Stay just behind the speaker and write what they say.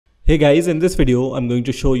Hey guys, in this video I'm going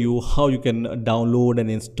to show you how you can download and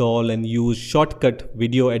install and use Shotcut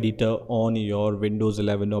Video Editor on your Windows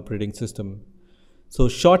 11 operating system. So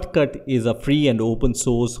Shotcut is a free and open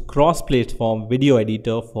source cross-platform video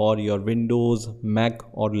editor for your Windows, Mac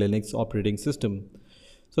or Linux operating system.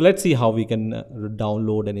 So let's see how we can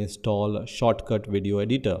download and install Shotcut Video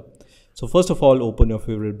Editor. So first of all, open your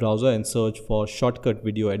favorite browser and search for Shotcut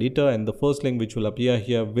Video Editor, and the first link which will appear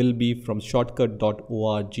here will be from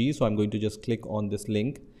shotcut.org. So I'm going to just click on this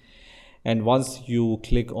link, and once you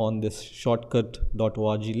click on this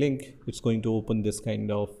shotcut.org link, it's going to open this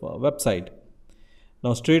kind of website.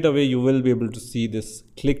 Now straight away you will be able to see this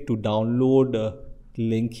click to download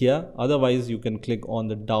link here. Otherwise you can click on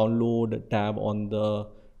the download tab on the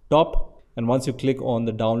top, and once you click on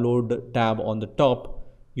the download tab on the top,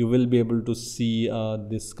 you will be able to see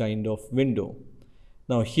this kind of window.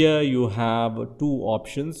 Now here you have two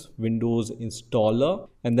options, Windows installer,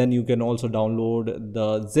 and then you can also download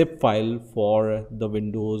the zip file for the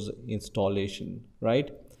Windows installation, right?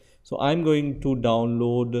 So I'm going to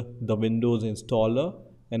download the Windows installer,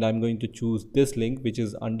 and I'm going to choose this link which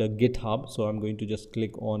is under GitHub. So I'm going to just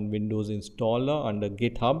click on Windows installer under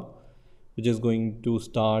GitHub, which is going to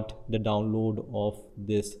start the download of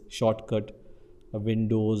this Shotcut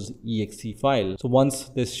Windows exe file. So once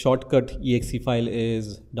this Shotcut exe file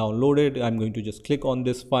is downloaded, I'm going to just click on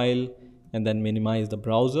this file and then minimize the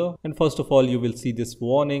browser. And first of all, you will see this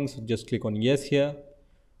warning. So just click on yes here,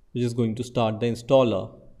 which is going to start the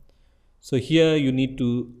installer. So here you need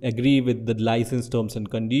to agree with the license terms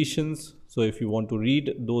and conditions. So if you want to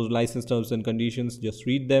read those license terms and conditions, just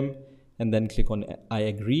read them and then click on I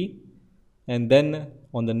agree. And then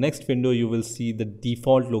on the next window you will see the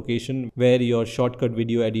default location where your Shotcut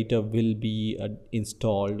Video Editor will be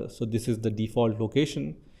installed. So this is the default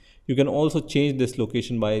location. You can also change this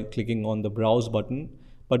location by clicking on the browse button,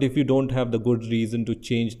 but if you don't have the good reason to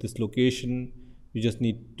change this location, you just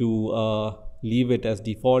need to leave it as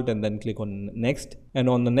default and then click on next. And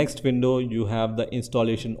on the next window you have the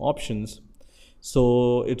installation options.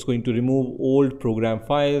 So it's going to remove old program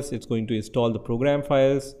files, it's going to install the program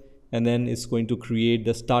files, and then it's going to create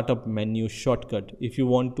the startup menu shortcut. If you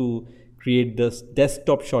want to create this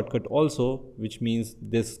desktop shortcut also, which means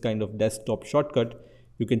this kind of desktop shortcut,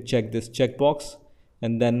 you can check this checkbox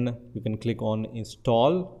and then you can click on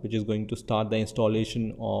install, which is going to start the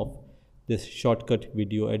installation of this Shotcut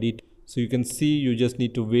Video Editor. So you can see you just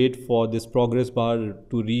need to wait for this progress bar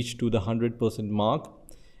to reach to the 100% mark.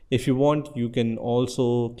 If you want, you can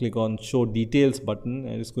also click on show details button,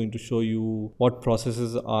 and it's going to show you what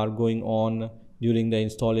processes are going on during the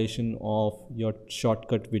installation of your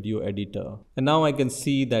Shotcut Video Editor. And now I can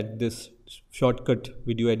see that this Shotcut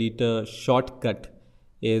Video Editor shortcut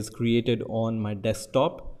is created on my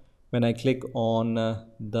desktop. When I click on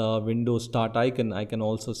the Windows Start icon, I can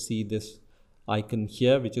also see this icon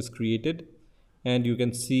here which is created, and you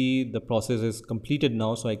can see the process is completed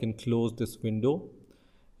now. So I can close this window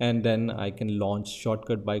and then I can launch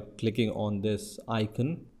Shotcut by clicking on this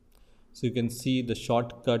icon. So you can see the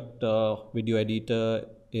Shotcut Video Editor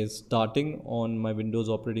is starting on my Windows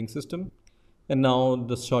operating system, and now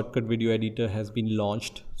the Shotcut Video Editor has been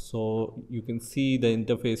launched. So you can see the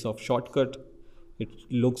interface of Shotcut. It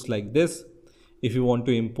looks like this. If you want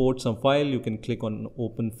to import some file, you can click on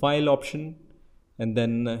open file option, and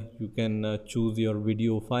then you can choose your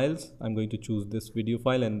video files. I'm going to choose this video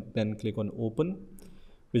file and then click on open,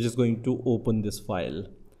 which is going to open this file.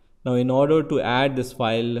 Now in order to add this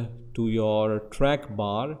file to your track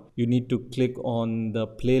bar, you need to click on the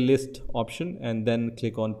playlist option and then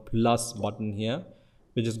click on plus button here,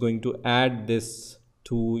 which is going to add this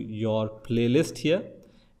to your playlist here.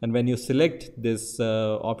 And when you select this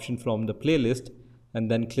option from the playlist and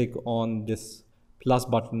then click on this plus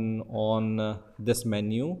button on this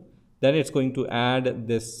menu, then it's going to add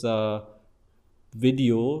this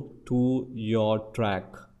video to your track,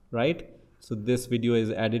 right? So this video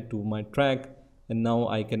is added to my track, and now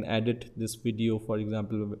I can edit this video. For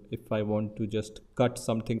example, if I want to just cut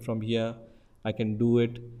something from here, I can do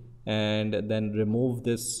it and then remove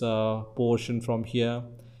this portion from here.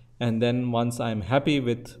 And then once I'm happy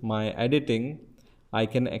with my editing, I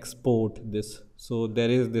can export this. So there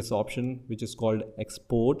is this option which is called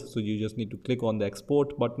export. So you just need to click on the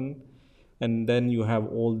export button, and then you have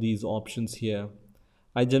all these options here.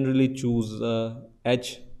 I generally choose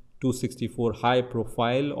H264 high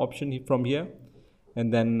profile option from here,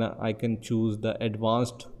 and then I can choose the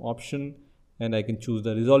advanced option, and I can choose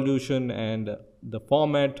the resolution and the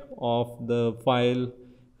format of the file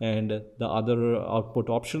and the other output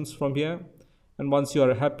options from here. And once you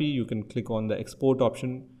are happy, you can click on the export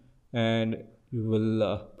option, and you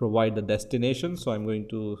will provide the destination. So I'm going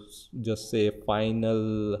to just say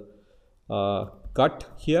final cut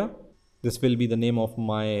here. This will be the name of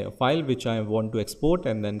my file which I want to export,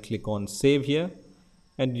 and then click on save here,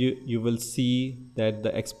 and you will see that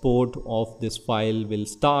the export of this file will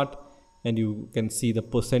start, and you can see the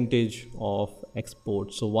percentage of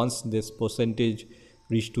export. So once this percentage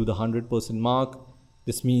reach to the 100% mark,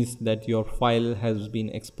 this means that your file has been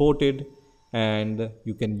exported and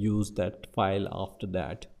you can use that file after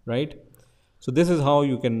that, right? So this is how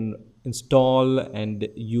you can install and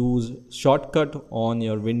use Shotcut on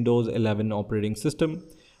your Windows 11 operating system.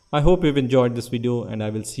 I hope you've enjoyed this video, and I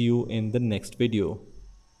will see you in the next video.